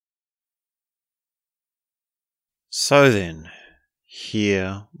So then,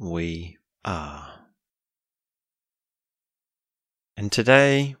 here we are. And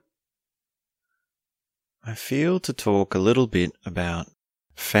today, I feel to talk a little bit about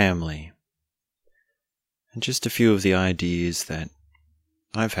family and just a few of the ideas that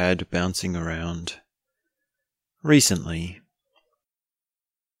I've had bouncing around recently.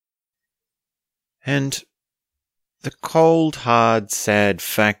 And the cold, hard, sad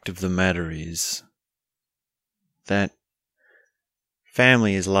fact of the matter is that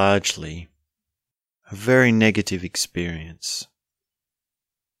family is largely a very negative experience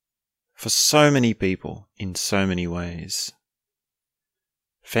for so many people in so many ways.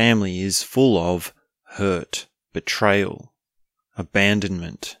 Family is full of hurt, betrayal,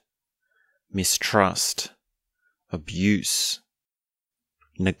 abandonment, mistrust, abuse,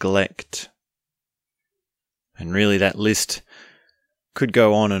 neglect. And really that list could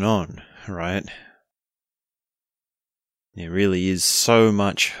go on, right? There really is so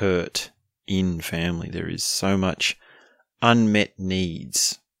much hurt in family. There is so much unmet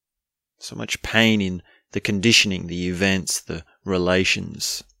needs, so much pain in the conditioning, the events, the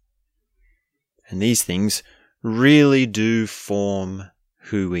relations. And these things really do form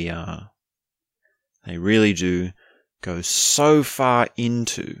who we are. They really do go so far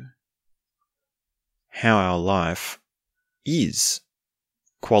into how our life is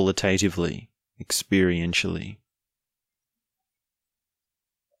qualitatively, experientially.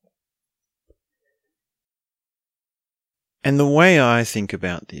 And the way I think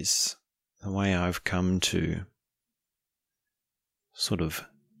about this, the way I've come to sort of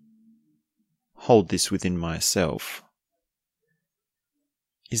hold this within myself,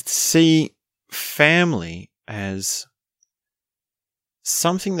 is to see family as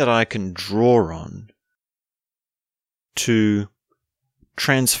something that I can draw on to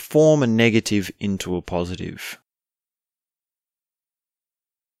transform a negative into a positive.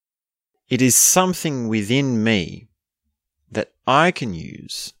 It is something within me that I can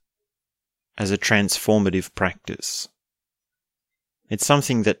use as a transformative practice. It's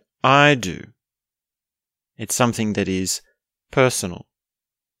something that I do. It's something that is personal.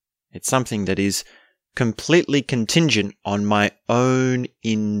 It's something that is completely contingent on my own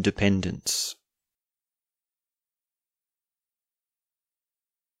independence.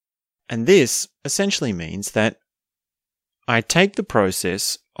 And this essentially means that I take the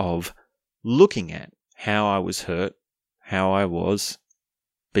process of looking at how I was hurt, how I was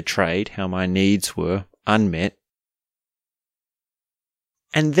betrayed, how my needs were unmet,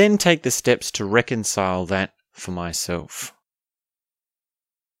 and then take the steps to reconcile that for myself.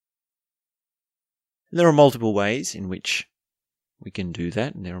 There are multiple ways in which we can do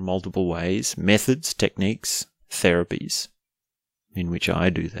that, and there are multiple ways, methods, techniques, therapies in which I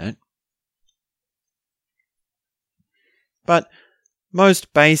do that. But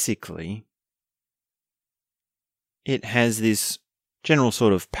most basically, it has this general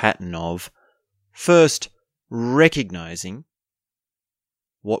sort of pattern of first recognizing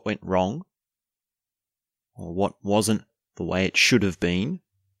what went wrong or what wasn't the way it should have been,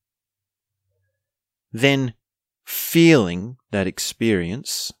 then feeling that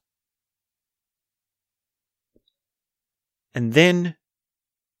experience, and then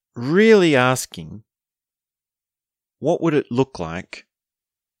really asking, what would it look like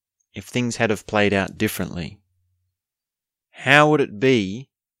if things had have played out differently? How would it be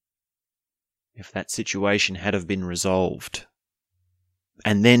if that situation had have been resolved?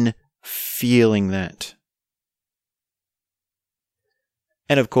 And then feeling that.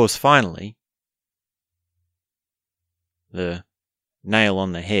 And of course, finally, the nail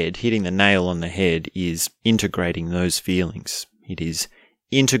on the head, hitting the nail on the head is integrating those feelings. It is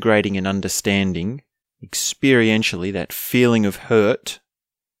integrating and understanding experientially that feeling of hurt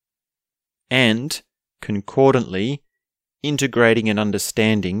and concordantly integrating and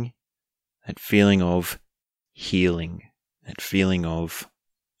understanding that feeling of healing, that feeling of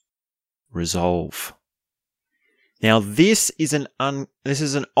resolve. Now this is an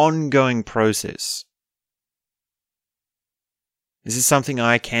ongoing process. This is something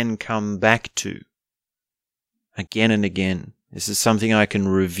I can come back to again and again. This is something I can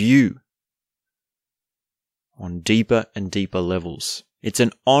review on deeper and deeper levels. It's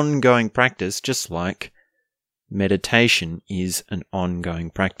an ongoing practice, just like meditation is an ongoing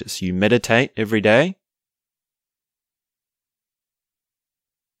practice. You meditate every day.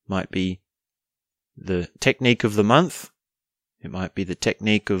 Might be the technique of the month. It might be the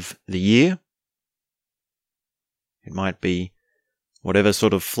technique of the year. It might be whatever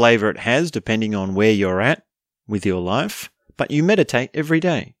sort of flavor it has, depending on where you're at with your life. But you meditate every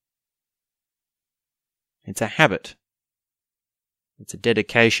day. It's a habit. It's a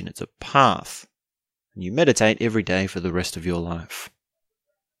dedication. It's a path. And you meditate every day for the rest of your life.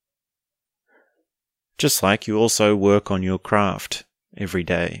 Just like you also work on your craft every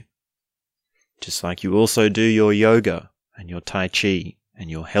day. Just like you also do your yoga and your tai chi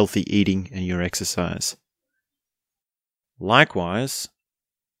and your healthy eating and your exercise. Likewise,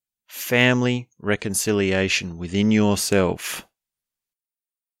 family reconciliation within yourself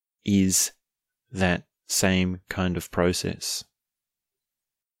is that same kind of process.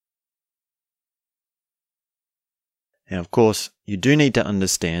 Now, of course, you do need to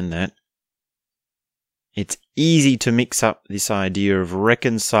understand that it's easy to mix up this idea of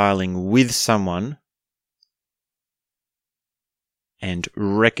reconciling with someone and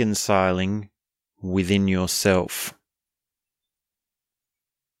reconciling within yourself.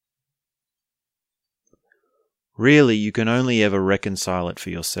 Really, you can only ever reconcile it for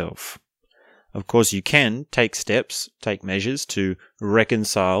yourself. Of course, you can take steps, take measures to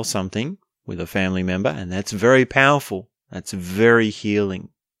reconcile something with a family member, and that's very powerful. That's very healing.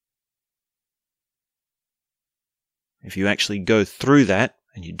 If you actually go through that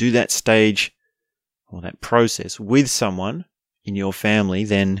and you do that stage or that process with someone in your family,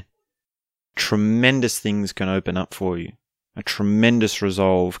 then tremendous things can open up for you. A tremendous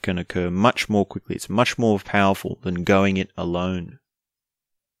resolve can occur much more quickly. It's much more powerful than going it alone.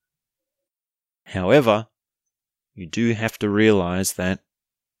 However, you do have to realize that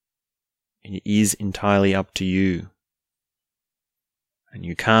it is entirely up to you. And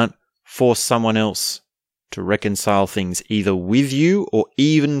you can't force someone else to reconcile things either with you or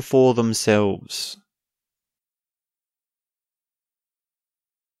even for themselves.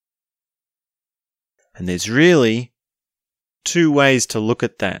 And there's really two ways to look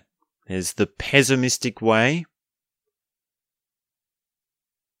at that. There's the pessimistic way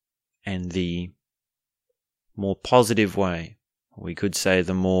and the more positive way. We could say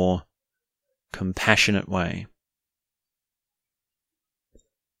the more compassionate way.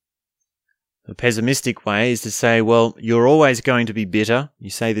 The pessimistic way is to say, well, you're always going to be bitter. You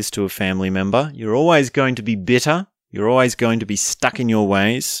say this to a family member. You're always going to be bitter. You're always going to be stuck in your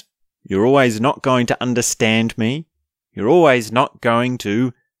ways. You're always not going to understand me. You're always not going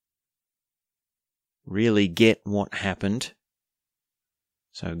to really get what happened.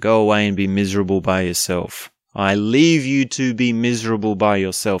 So go away and be miserable by yourself. I leave you to be miserable by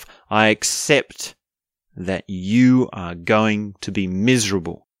yourself. I accept that you are going to be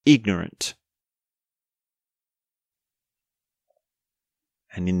miserable, ignorant.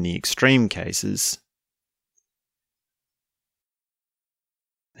 And in the extreme cases,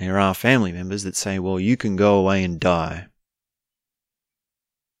 there are family members that say, well, you can go away and die.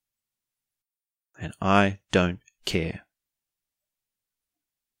 And I don't care.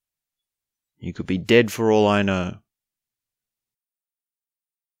 You could be dead for all I know.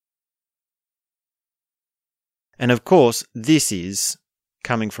 And of course, this is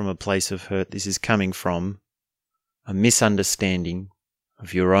coming from a place of hurt. This is coming from a misunderstanding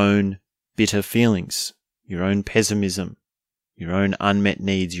of your own bitter feelings, your own pessimism, your own unmet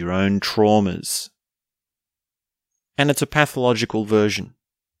needs, your own traumas. And it's a pathological version.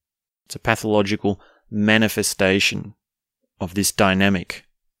 It's a pathological manifestation of this dynamic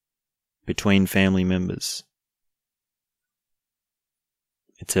between family members.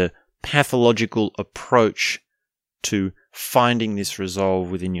 It's a pathological approach to finding this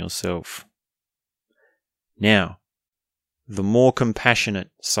resolve within yourself. Now, the more compassionate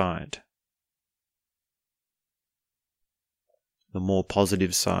side, the more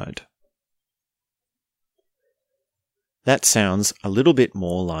positive side. That sounds a little bit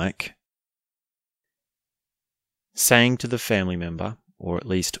more like saying to the family member, or at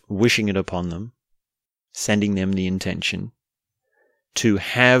least wishing it upon them, sending them the intention to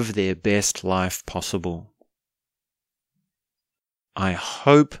have their best life possible. I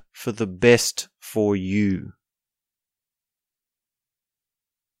hope for the best for you.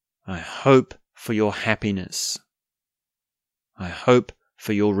 I hope for your happiness. I hope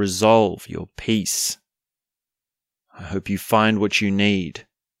for your resolve, your peace. I hope you find what you need.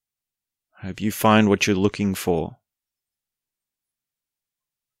 I hope you find what you're looking for.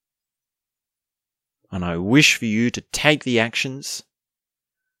 And I wish for you to take the actions,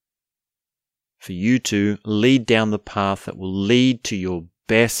 for you to lead down the path that will lead to your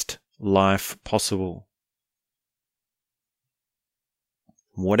best life possible.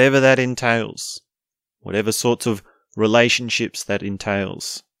 Whatever that entails, whatever sorts of relationships that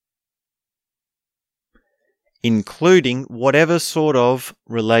entails, including whatever sort of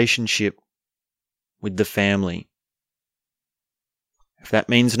relationship with the family. If that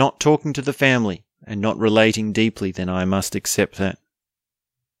means not talking to the family, and not relating deeply, then I must accept that.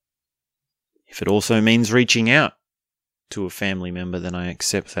 If it also means reaching out to a family member, then I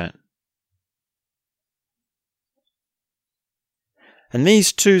accept that. And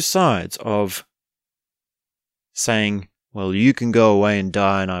these two sides of saying, well, you can go away and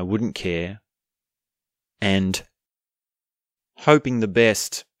die and I wouldn't care, and hoping the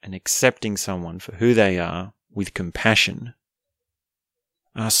best and accepting someone for who they are with compassion,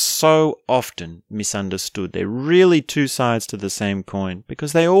 are so often misunderstood. They're really two sides to the same coin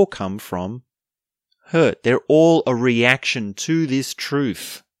because they all come from hurt. They're all a reaction to this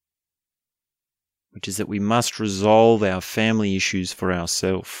truth, which is that we must resolve our family issues for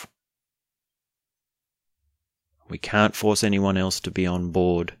ourselves. We can't force anyone else to be on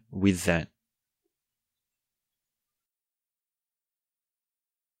board with that.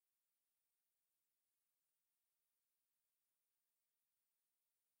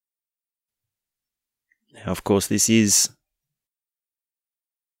 Now, of course, this is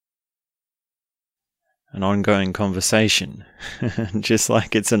an ongoing conversation, just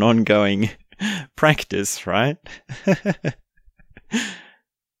like it's an ongoing practice, right?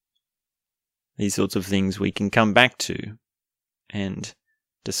 These sorts of things we can come back to and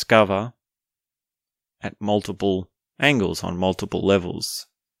discover at multiple angles, on multiple levels.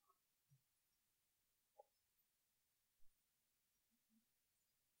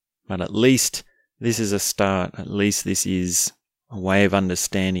 But at least this is a start. At least this is a way of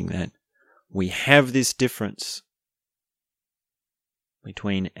understanding that we have this difference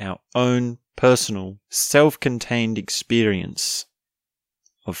between our own personal, self-contained experience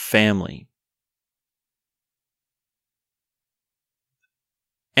of family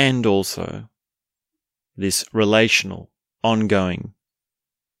and also this relational, ongoing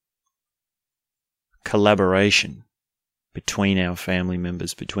collaboration between our family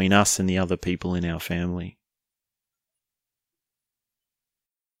members, between us and the other people in our family.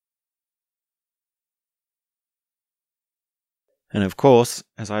 And of course,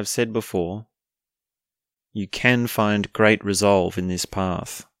 as I've said before, you can find great resolve in this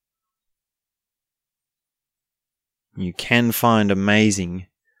path. You can find amazing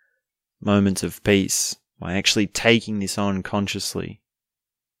moments of peace by actually taking this on consciously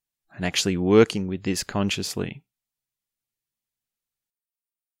and actually working with this consciously.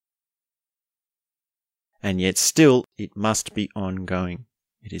 And yet still, it must be ongoing.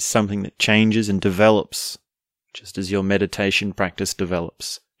 It is something that changes and develops, just as your meditation practice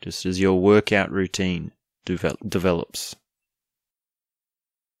develops, just as your workout routine develops.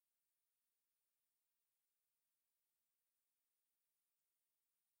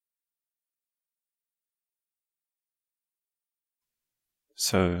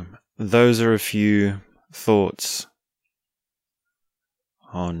 So, those are a few thoughts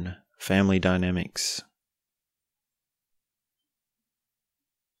on family dynamics.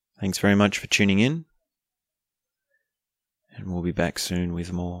 Thanks very much for tuning in, and we'll be back soon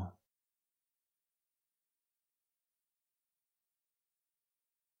with more.